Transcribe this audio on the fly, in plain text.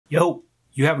Yo,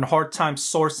 you having a hard time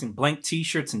sourcing blank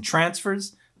t-shirts and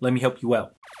transfers? Let me help you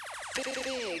out.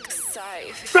 Big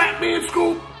Safe. Fat Man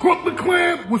Scoop, Brooklyn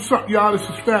Clan. What's up, y'all? This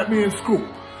is Fat Man Scoop.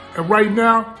 And right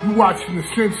now, you watching the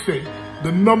sensei,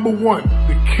 the #1,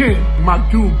 the king, my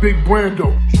dude, Big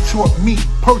Brando. He taught me,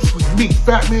 personally, me,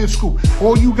 Fat Man Scoop.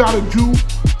 All you gotta do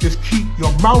is keep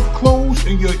your mouth closed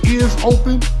and your ears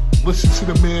open. Listen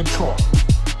to the man talk.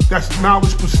 That's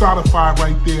knowledge personified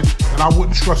right there, and I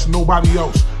wouldn't trust nobody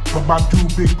else but my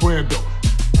dude, Big Brando.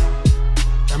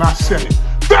 And I said it.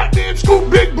 Fat Man Scoop,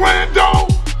 Big Brando,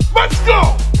 let's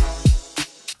go!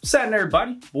 What's happening,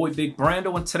 everybody? Boy, Big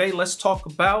Brando, and today let's talk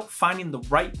about finding the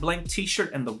right blank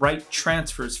t-shirt and the right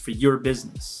transfers for your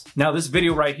business. Now, this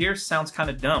video right here sounds kind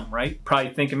of dumb, right?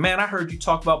 Probably thinking, man, I heard you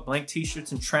talk about blank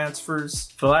t-shirts and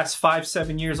transfers for the last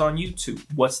 5-7 years on YouTube.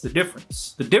 What's the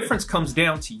difference? The difference comes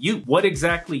down to you. What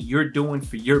exactly you're doing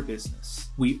for your business.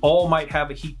 We all might have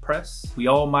a heat press. We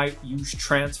all might use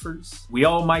transfers. We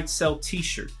all might sell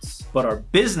t-shirts, but our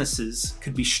businesses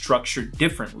could be structured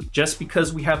differently. Just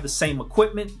because we have the same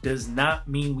equipment does not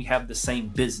mean we have the same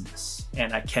business.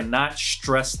 And I cannot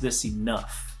stress this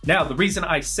enough. Now, the reason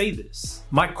I say this,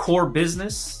 my core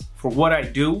business for what I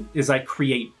do is I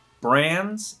create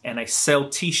brands and I sell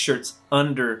t-shirts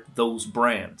under those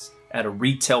brands at a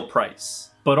retail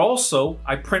price. But also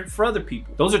I print for other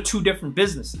people. Those are two different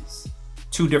businesses.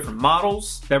 Two different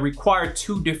models that require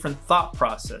two different thought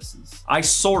processes. I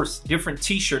source different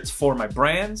t-shirts for my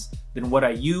brands than what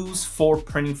I use for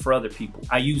printing for other people.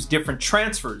 I use different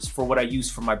transfers for what I use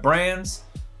for my brands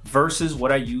versus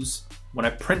what I use when I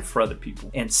print for other people.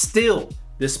 And still,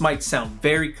 this might sound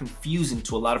very confusing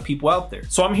to a lot of people out there.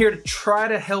 So I'm here to try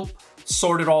to help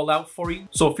sort it all out for you.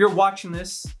 So if you're watching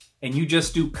this and you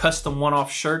just do custom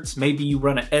one-off shirts, maybe you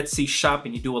run an Etsy shop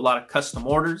and you do a lot of custom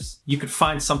orders, you could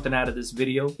find something out of this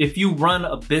video. If you run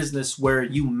a business where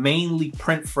you mainly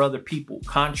print for other people,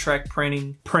 contract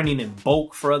printing, printing in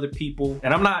bulk for other people,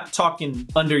 and I'm not talking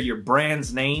under your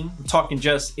brand's name, I'm talking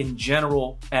just in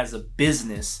general as a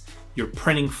business, you're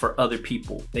printing for other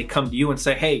people. They come to you and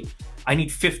say, hey, I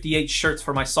need 58 shirts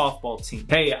for my softball team.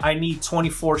 Hey, I need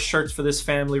 24 shirts for this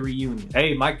family reunion.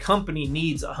 Hey, my company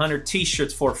needs 100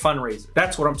 t-shirts for a fundraiser.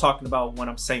 That's what I'm talking about when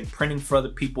I'm saying printing for other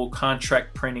people,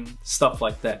 contract printing, stuff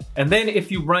like that. And then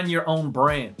if you run your own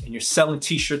brand and you're selling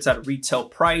t-shirts at a retail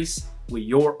price, with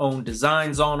your own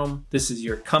designs on them. This is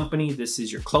your company, this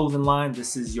is your clothing line,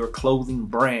 this is your clothing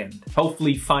brand.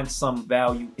 Hopefully you find some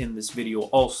value in this video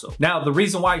also. Now, the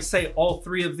reason why I say all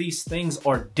three of these things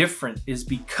are different is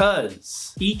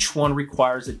because each one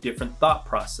requires a different thought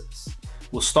process.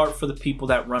 We'll start for the people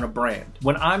that run a brand.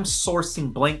 When I'm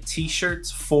sourcing blank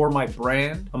t-shirts for my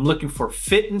brand, I'm looking for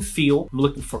fit and feel, I'm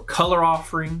looking for color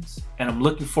offerings, and I'm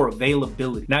looking for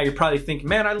availability. Now you're probably thinking,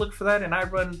 man, I look for that and I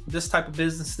run this type of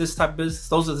business, this type of business.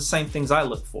 Those are the same things I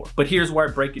look for. But here's where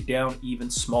I break it down even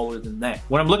smaller than that.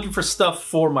 When I'm looking for stuff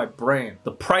for my brand,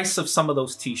 the price of some of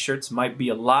those t-shirts might be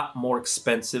a lot more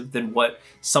expensive than what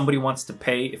somebody wants to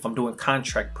pay if I'm doing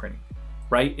contract printing.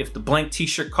 Right? If the blank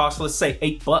t-shirt costs, let's say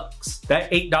 $8, that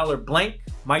 $8 blank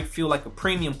might feel like a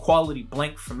premium quality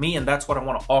blank for me, and that's what I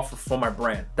want to offer for my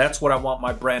brand. That's what I want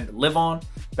my brand to live on.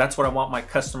 That's what I want my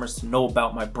customers to know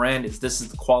about my brand is this is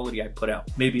the quality I put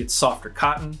out. Maybe it's softer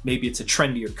cotton, maybe it's a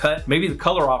trendier cut, maybe the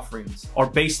color offerings are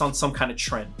based on some kind of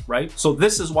trend, right? So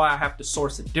this is why I have to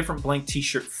source a different blank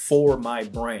t-shirt for my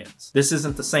brands. This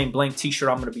isn't the same blank t-shirt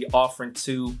I'm going to be offering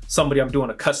to somebody I'm doing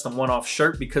a custom one-off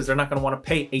shirt because they're not going to want to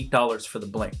pay $8 for the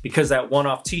blank. Because that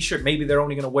one-off t-shirt, maybe they're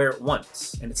only going to wear it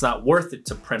once and it's not worth it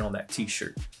to print on that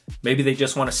t-shirt. Maybe they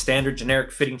just want a standard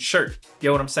generic fitting shirt. You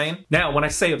know what I'm saying? Now, when I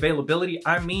say availability,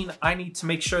 I mean I need to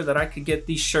make sure that I could get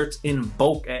these shirts in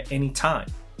bulk at any time.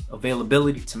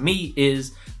 Availability to me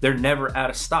is they're never out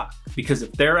of stock. Because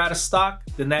if they're out of stock,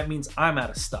 then that means I'm out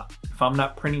of stock. If I'm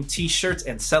not printing t-shirts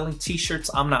and selling t-shirts,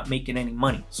 I'm not making any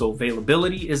money. So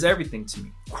availability is everything to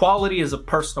me. Quality is a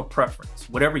personal preference,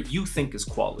 whatever you think is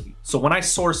quality. So when I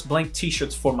source blank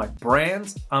t-shirts for my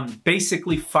brands, I'm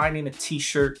basically finding a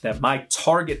t-shirt that my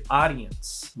target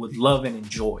audience would love and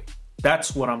enjoy.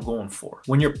 That's what I'm going for.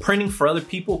 When you're printing for other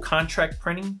people, contract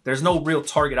printing, there's no real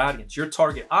target audience. Your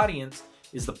target audience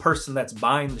is the person that's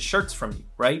buying the shirts from you,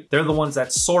 right? They're the ones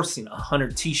that's sourcing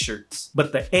 100 t-shirts.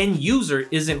 But the end user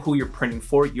isn't who you're printing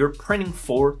for. You're printing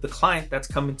for the client that's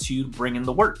coming to you to bring in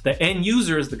the work. The end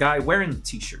user is the guy wearing the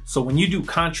t-shirt. So when you do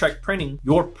contract printing,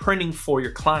 you're printing for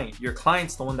your client. Your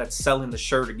client's the one that's selling the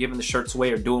shirt or giving the shirts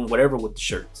away or doing whatever with the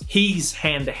shirts. He's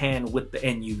hand to hand with the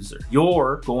end user.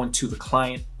 You're going to the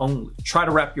client only. Try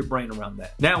to wrap your brain around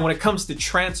that. Now, when it comes to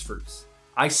transfers,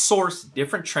 I source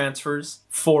different transfers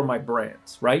for my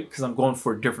brands, right? Because I'm going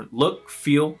for a different look,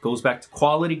 feel, goes back to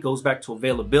quality, goes back to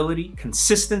availability.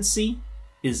 Consistency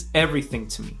is everything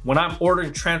to me. When I'm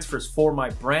ordering transfers for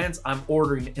my brands, I'm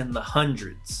ordering in the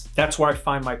hundreds. That's where I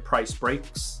find my price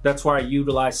breaks. That's where I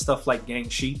utilize stuff like gang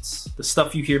sheets, the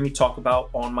stuff you hear me talk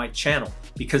about on my channel,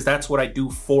 because that's what I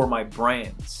do for my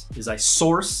brands, is I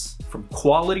source from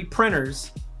quality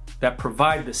printers that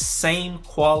provide the same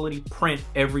quality print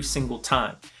every single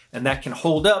time. And that can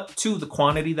hold up to the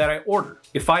quantity that I order.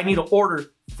 If I need to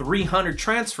order 300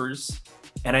 transfers,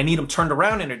 and I need them turned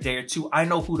around in a day or two, I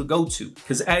know who to go to.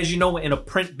 Because as you know, in a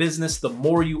print business, the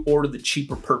more you order, the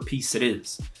cheaper per piece it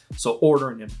is. So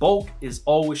ordering in bulk is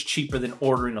always cheaper than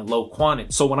ordering a low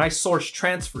quantity. So when I source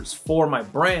transfers for my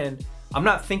brand, I'm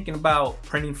not thinking about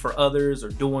printing for others or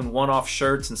doing one-off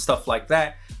shirts and stuff like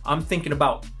that. I'm thinking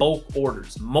about bulk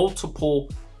orders, multiple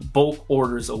bulk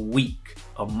orders a week,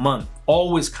 a month,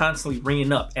 always constantly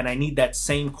ringing up. And I need that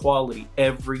same quality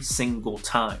every single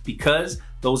time, because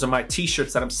those are my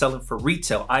t-shirts that I'm selling for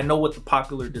retail. I know what the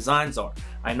popular designs are.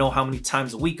 I know how many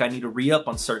times a week I need to re-up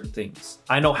on certain things.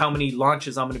 I know how many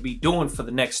launches I'm gonna be doing for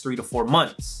the next 3 to 4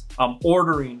 months. I'm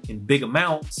ordering in big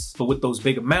amounts, but with those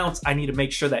big amounts, I need to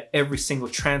make sure that every single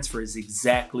transfer is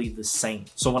exactly the same.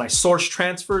 So when I source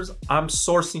transfers, I'm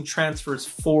sourcing transfers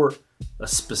for a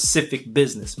specific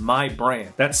business, my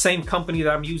brand. That same company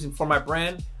that I'm using for my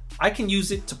brand, I can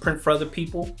use it to print for other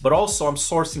people, but also I'm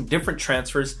sourcing different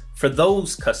transfers for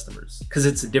those customers because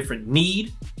it's a different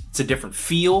need, it's a different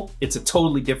feel, it's a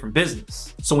totally different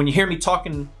business. So when you hear me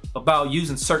talking about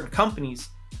using certain companies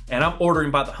and I'm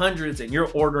ordering by the hundreds and you're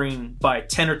ordering by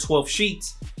 10 or 12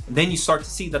 sheets, and then you start to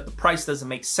see that the price doesn't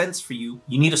make sense for you,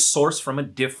 you need to source from a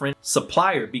different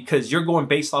supplier because you're going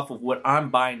based off of what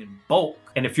I'm buying in bulk.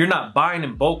 And if you're not buying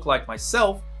in bulk like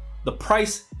myself, the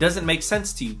price doesn't make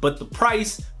sense to you, but the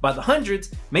price by the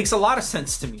hundreds makes a lot of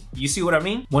sense to me. You see what I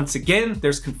mean? Once again,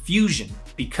 there's confusion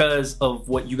because of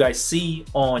what you guys see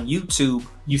on YouTube.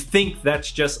 You think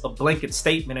that's just a blanket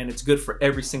statement and it's good for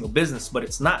every single business, but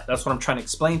it's not. That's what I'm trying to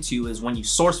explain to you is when you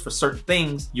source for certain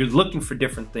things, you're looking for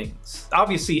different things.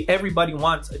 Obviously, everybody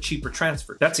wants a cheaper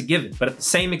transfer. That's a given. But at the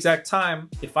same exact time,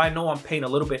 if I know I'm paying a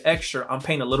little bit extra, I'm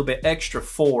paying a little bit extra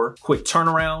for quick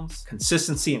turnarounds,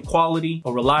 consistency and quality,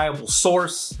 a reliable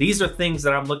source. These are things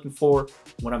that I'm looking for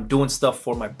when I'm doing stuff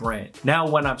for my brand. Now,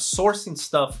 when I'm sourcing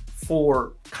stuff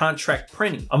for contract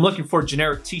printing, I'm looking for a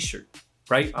generic t-shirt,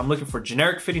 right? I'm looking for a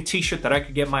generic fitting t-shirt that I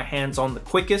could get my hands on the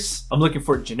quickest. I'm looking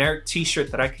for a generic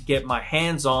t-shirt that I could get my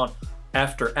hands on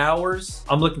after hours.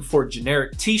 I'm looking for a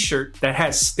generic t-shirt that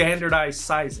has standardized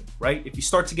sizing, right? If you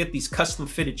start to get these custom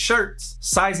fitted shirts,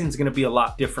 sizing is gonna be a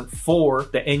lot different for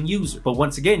the end user. But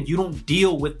once again, you don't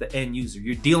deal with the end user.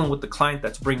 You're dealing with the client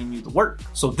that's bringing you the work.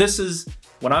 So this is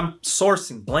when I'm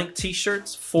sourcing blank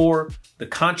t-shirts for the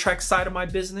contract side of my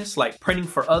business, like printing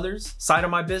for others side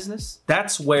of my business,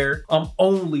 that's where I'm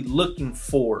only looking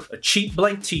for a cheap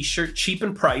blank t-shirt, cheap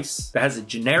in price, that has a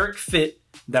generic fit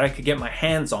that I could get my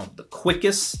hands on the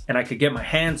quickest, and I could get my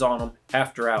hands on them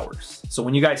after hours. So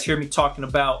when you guys hear me talking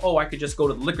about, oh, I could just go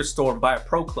to the liquor store and buy a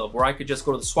Pro Club, or I could just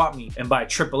go to the swap meet and buy a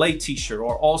AAA t-shirt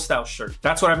or All Style shirt,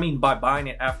 that's what I mean by buying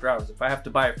it after hours. If I have to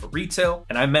buy it for retail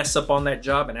and I mess up on that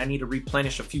job and I need to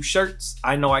replenish a few shirts,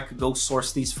 I know I could go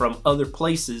source these from other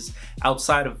places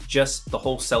outside of just the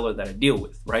wholesaler that I deal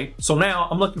with, right? So now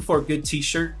I'm looking for a good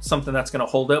t-shirt, something that's gonna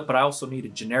hold up, but I also need a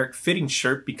generic fitting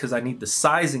shirt because I need the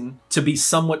sizing to be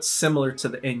somewhat similar to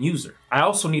the end user. I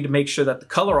also need to make sure that the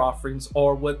color offerings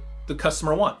are what the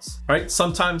customer wants, right?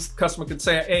 Sometimes the customer could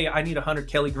say, hey, I need 100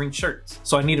 Kelly green shirts.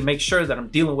 So I need to make sure that I'm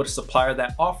dealing with a supplier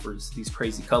that offers these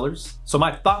crazy colors. So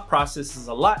my thought process is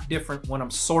a lot different when I'm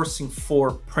sourcing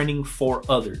for printing for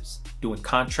others, doing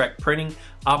contract printing,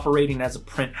 operating as a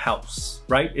print house,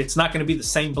 right? It's not gonna be the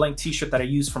same blank t-shirt that I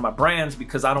use for my brands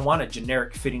because I don't want a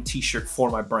generic fitting t-shirt for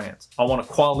my brands. I want a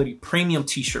quality premium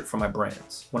t-shirt for my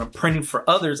brands. When I'm printing for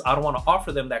others, I don't wanna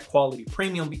offer them that quality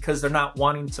premium because they're not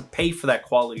wanting to pay for that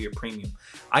quality or premium.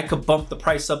 I could bump the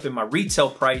price up in my retail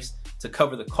price to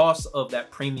cover the cost of that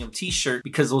premium t-shirt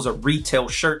because those are retail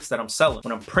shirts that I'm selling.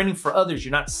 When I'm printing for others,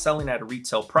 you're not selling at a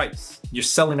retail price. You're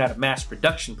selling at a mass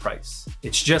production price.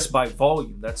 It's just by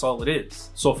volume, that's all it is.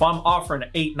 So if I'm offering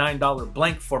an $8, $9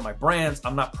 blank for my brands,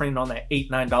 I'm not printing on that $8,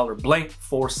 $9 blank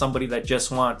for somebody that just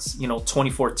wants,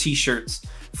 24 t-shirts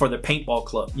for the paintball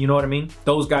club. You know what I mean?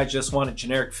 Those guys just want a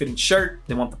generic fitting shirt.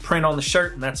 They want the print on the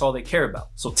shirt and that's all they care about.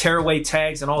 So tearaway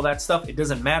tags and all that stuff, it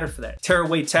doesn't matter for that.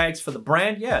 Tearaway tags for the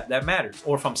brand, yeah, that matters.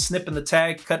 Or if I'm snipping the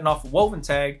tag, cutting off a woven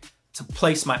tag, to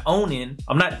place my own in,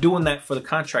 I'm not doing that for the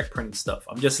contract printing stuff.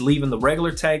 I'm just leaving the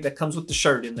regular tag that comes with the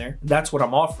shirt in there. That's what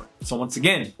I'm offering. So once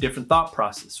again, different thought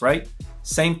process, right?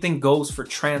 Same thing goes for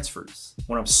transfers.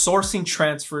 When I'm sourcing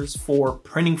transfers for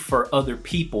printing for other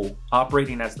people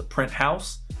operating as the print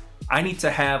house, I need to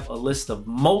have a list of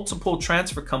multiple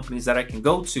transfer companies that I can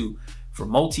go to for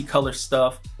multicolor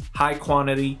stuff, high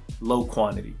quantity, low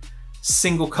quantity.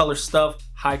 Single color stuff,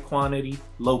 high quantity,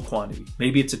 low quantity.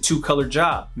 Maybe it's a 2-color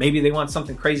job. Maybe they want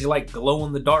something crazy like glow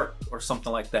in the dark or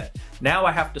something like that. Now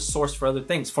I have to source for other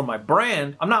things. For my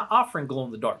brand, I'm not offering glow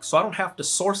in the dark, so I don't have to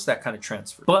source that kind of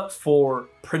transfer. But for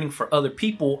printing for other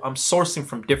people, I'm sourcing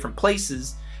from different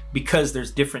places because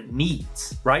there's different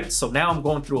needs, right? So now I'm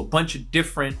going through a bunch of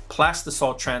different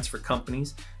plastisol transfer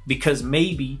companies because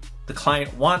maybe the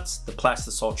client wants the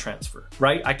plastisol transfer,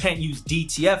 right? I can't use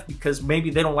DTF because maybe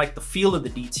they don't like the feel of the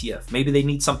DTF. Maybe they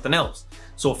need something else.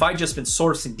 So if I just been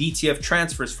sourcing DTF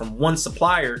transfers from one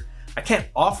supplier, I can't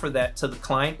offer that to the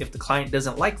client if the client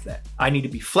doesn't like that. I need to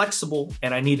be flexible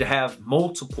and I need to have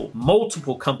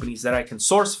multiple companies that I can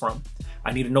source from.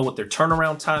 I need to know what their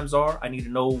turnaround times are. I need to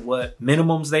know what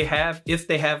minimums they have, if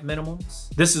they have minimums.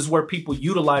 This is where people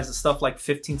utilize the stuff like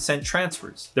 15-cent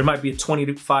transfers. There might be a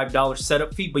 $25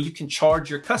 setup fee, but you can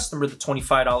charge your customer the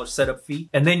 $25 setup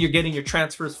fee, and then you're getting your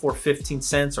transfers for 15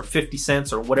 cents or 50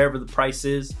 cents or whatever the price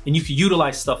is. And you can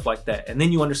utilize stuff like that. And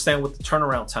then you understand what the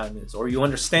turnaround time is, or you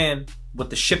understand what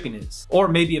the shipping is. Or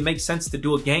maybe it makes sense to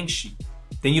do a gang sheet.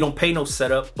 Then you don't pay no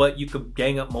setup, but you could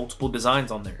gang up multiple designs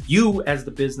on there. You, as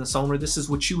the business owner, this is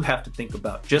what you have to think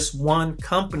about. Just one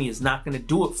company is not gonna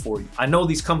do it for you. I know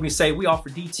these companies say we offer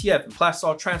DTF and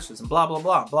plastisol transfers and blah, blah,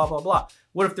 blah, blah, blah, blah.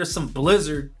 What if there's some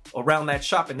blizzard around that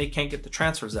shop and they can't get the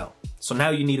transfers out? So now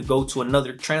you need to go to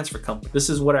another transfer company. This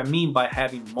is what I mean by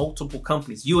having multiple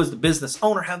companies. You as the business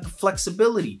owner have the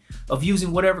flexibility of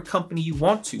using whatever company you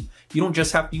want to. You don't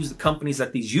just have to use the companies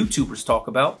that these YouTubers talk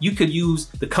about. You could use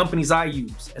the companies I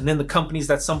use, and then the companies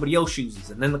that somebody else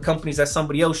uses, and then the companies that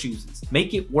somebody else uses.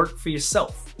 Make it work for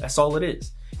yourself. That's all it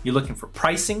is. You're looking for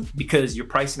pricing because your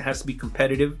pricing has to be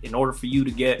competitive in order for you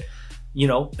to get, you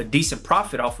know, a decent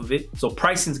profit off of it. So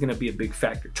pricing is going to be a big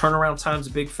factor. Turnaround time is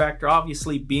a big factor.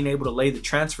 Obviously, being able to lay the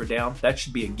transfer down, that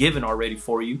should be a given already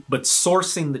for you. But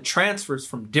sourcing the transfers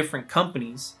from different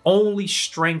companies only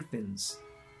strengthens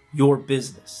your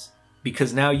business,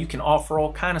 because now you can offer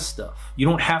all kind of stuff. You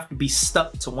don't have to be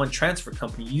stuck to one transfer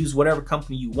company. Use whatever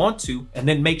company you want to, and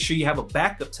then make sure you have a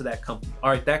backup to that company.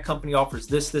 All right, that company offers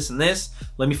this, this, and this.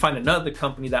 Let me find another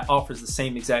company that offers the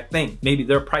same exact thing. Maybe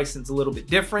their pricing's a little bit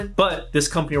different, but this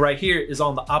company right here is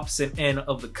on the opposite end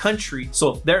of the country.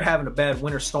 So if they're having a bad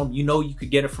winter storm, you know you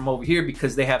could get it from over here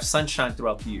because they have sunshine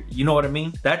throughout the year. You know what I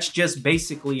mean? That's just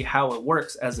basically how it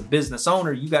works. As a business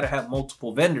owner, you got to have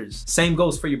multiple vendors. Same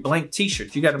goes for your blank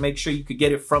t-shirts. You got to make sure you could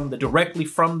get it directly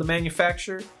from the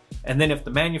manufacturer. And then if the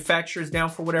manufacturer is down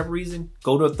for whatever reason,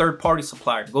 go to a third-party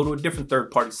supplier, go to a different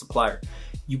third-party supplier.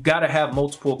 You got to have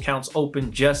multiple accounts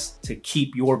open just to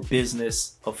keep your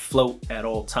business afloat at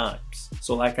all times.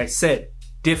 So like I said,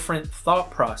 different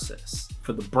thought process.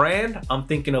 For the brand, I'm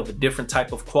thinking of a different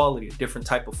type of quality, a different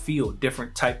type of feel,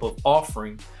 different type of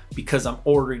offering, because I'm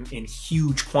ordering in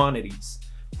huge quantities.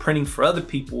 Printing for other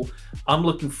people, I'm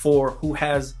looking for who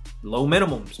has low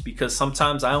minimums, because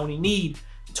sometimes I only need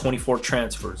 24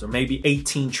 transfers or maybe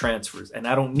 18 transfers, and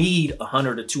I don't need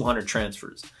 100 or 200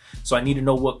 transfers. So I need to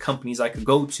know what companies I could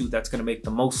go to that's going to make the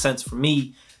most sense for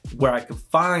me, where I could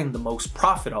find the most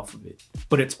profit off of it.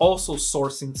 But it's also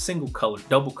sourcing single color,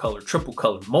 double color, triple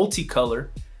color, multicolor,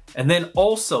 and then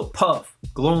also puff,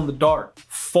 glow in the dark,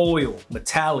 foil,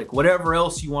 metallic, whatever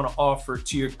else you want to offer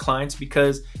to your clients,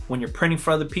 because when you're printing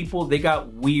for other people, they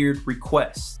got weird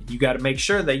requests. You got to make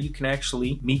sure that you can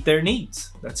actually meet their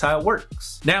needs. That's how it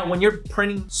works. Now, when you're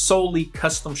printing solely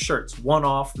custom shirts,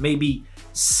 one-off, maybe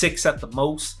 6 at the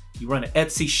most, you run an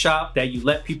Etsy shop that you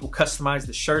let people customize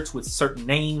the shirts with certain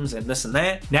names and this and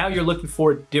that. Now you're looking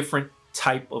for a different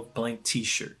type of blank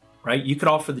t-shirt, right? You could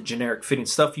offer the generic fitting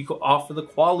stuff, you could offer the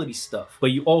quality stuff,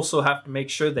 but you also have to make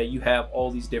sure that you have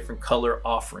all these different color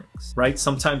offerings, right?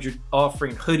 Sometimes you're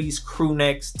offering hoodies, crew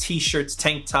necks, t-shirts,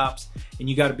 tank tops, and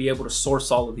you got to be able to source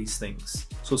all of these things.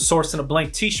 So sourcing a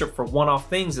blank t-shirt for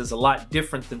one-off things is a lot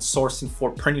different than sourcing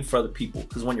for printing for other people,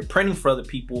 because when you're printing for other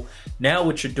people, now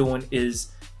what you're doing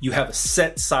is you have a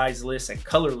set size list and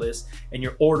color list, and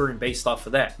you're ordering based off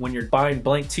of that. When you're buying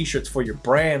blank t-shirts for your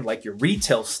brand, like your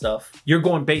retail stuff, you're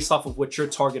going based off of what your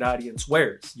target audience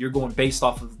wears. You're going based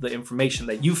off of the information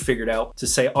that you figured out to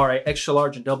say, all right, extra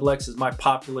large and double X is my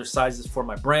popular sizes for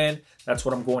my brand. That's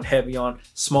what I'm going heavy on.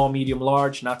 Small, medium,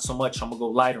 large, not so much. I'm gonna go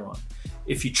lighter on.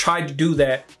 If you tried to do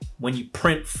that when you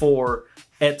print for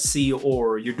Etsy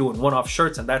or you're doing one-off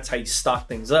shirts and that's how you stock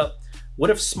things up. What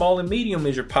if small and medium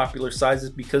is your popular sizes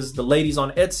because the ladies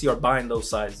on Etsy are buying those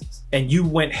sizes? And you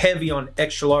went heavy on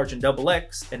extra large and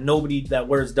XX and nobody that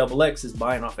wears XX is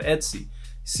buying off of Etsy.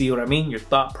 See what I mean? Your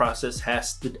thought process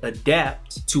has to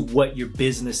adapt to what your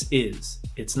business is.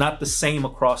 It's not the same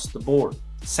across the board.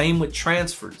 Same with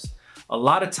transfers. A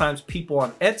lot of times people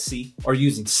on Etsy are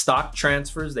using stock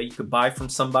transfers that you could buy from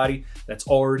somebody that's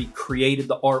already created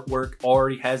the artwork,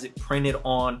 already has it printed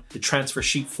on the transfer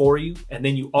sheet for you, and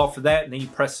then you offer that and then you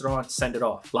press it on, send it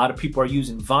off. A lot of people are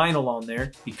using vinyl on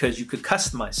there because you could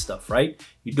customize stuff, right?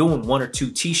 You're doing 1 or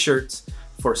 2 t-shirts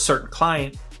for a certain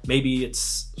client. Maybe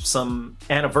it's some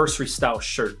anniversary style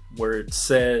shirt where it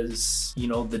says, you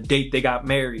know, the date they got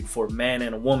married for a man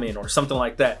and a woman or something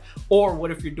like that. Or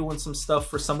what if you're doing some stuff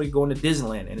for somebody going to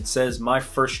Disneyland and it says my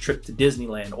first trip to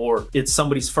Disneyland, or it's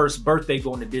somebody's first birthday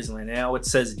going to Disneyland. Now it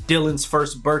says Dylan's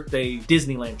first birthday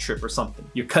Disneyland trip or something.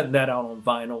 You're cutting that out on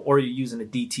vinyl, or you're using a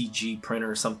DTG printer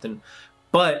or something.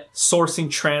 But sourcing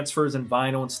transfers and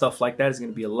vinyl and stuff like that is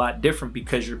going to be a lot different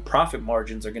because your profit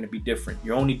margins are going to be different.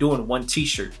 You're only doing 1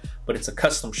 t-shirt, but it's a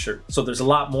custom shirt. So there's a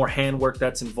lot more handwork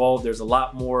that's involved. There's a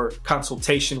lot more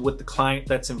consultation with the client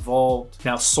that's involved.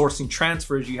 Now, sourcing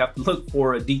transfers, you have to look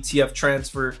for a DTF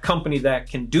transfer company that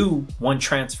can do 1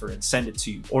 transfer and send it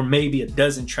to you, or maybe a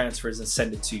dozen transfers and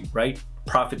send it to you, right?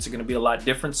 Profits are going to be a lot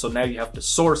different. So now you have to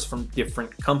source from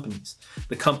different companies.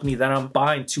 The company that I'm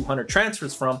buying 200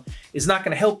 transfers from is not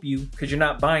going to help you because you're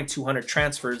not buying 200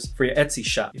 transfers for your Etsy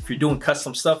shop. If you're doing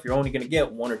custom stuff, you're only going to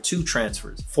get 1 or 2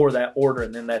 transfers for that order,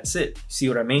 and then that's it. See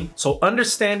what I mean? So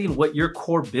understanding what your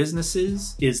core business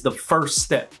is the first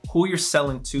step. Who you're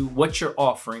selling to, what you're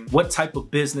offering, what type of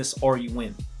business are you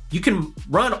in? You can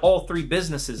run all 3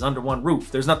 businesses under 1 roof.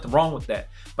 There's nothing wrong with that.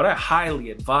 But I highly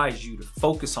advise you to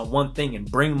focus on one thing and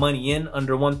bring money in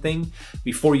under one thing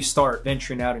before you start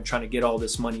venturing out and trying to get all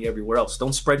this money everywhere else.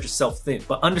 Don't spread yourself thin.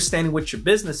 But understanding what your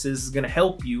business is going to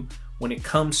help you when it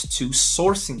comes to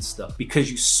sourcing stuff,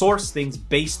 because you source things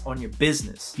based on your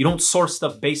business. You don't source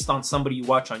stuff based on somebody you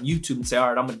watch on YouTube and say, all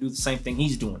right, I'm going to do the same thing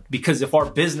he's doing. Because if our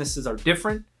businesses are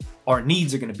different, our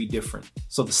needs are going to be different.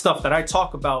 So the stuff that I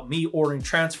talk about, me ordering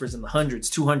transfers in the 100s,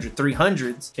 200,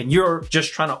 300s, and you're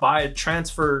just trying to buy a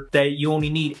transfer that you only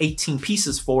need 18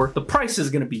 pieces for, the price is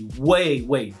going to be way,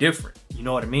 way different. You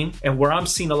know what I mean? And where I'm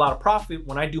seeing a lot of profit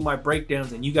when I do my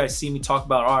breakdowns and you guys see me talk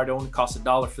about, all right, it only costs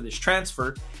 $1 for this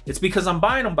transfer, it's because I'm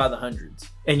buying them by the hundreds.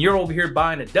 And you're over here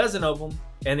buying a dozen of them,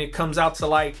 and it comes out to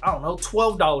like, I don't know,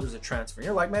 $12 a transfer.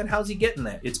 You're like, man, how's he getting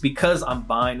that? It's because I'm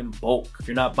buying in bulk. If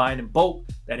you're not buying in bulk,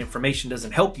 that information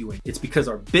doesn't help you. It's because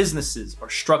our businesses are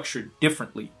structured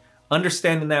differently.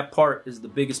 Understanding that part is the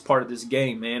biggest part of this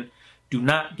game, man. Do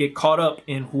not get caught up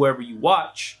in whoever you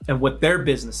watch and what their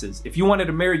business is. If you wanted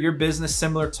to mirror your business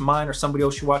similar to mine or somebody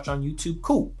else you watch on YouTube,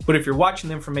 cool. But if you're watching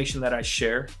the information that I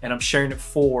share, and I'm sharing it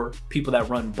for people that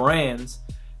run brands,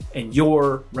 and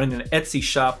you're running an Etsy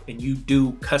shop and you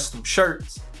do custom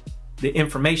shirts, the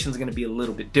information is going to be a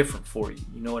little bit different for you.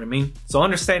 You know what I mean? So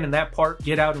understanding that part,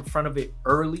 get out in front of it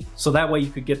early so that way you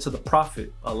could get to the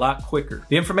profit a lot quicker.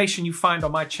 The information you find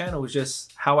on my channel is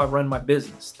just how I run my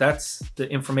business. That's the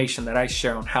information that I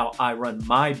share on how I run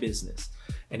my business.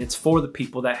 And it's for the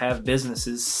people that have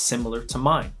businesses similar to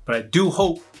mine. But I do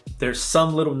hope there's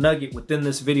some little nugget within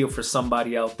this video for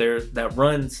somebody out there that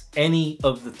runs any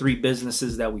of the 3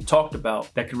 businesses that we talked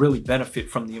about that could really benefit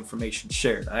from the information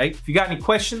shared, all right? If you got any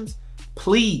questions,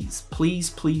 please, please,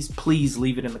 please, please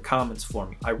leave it in the comments for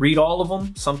me. I read all of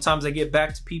them. Sometimes I get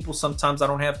back to people. Sometimes I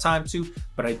don't have time to,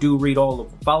 but I do read all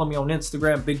of them. Follow me on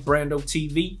Instagram, Big Brando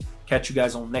TV. Catch you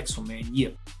guys on the next one, man. Yeah.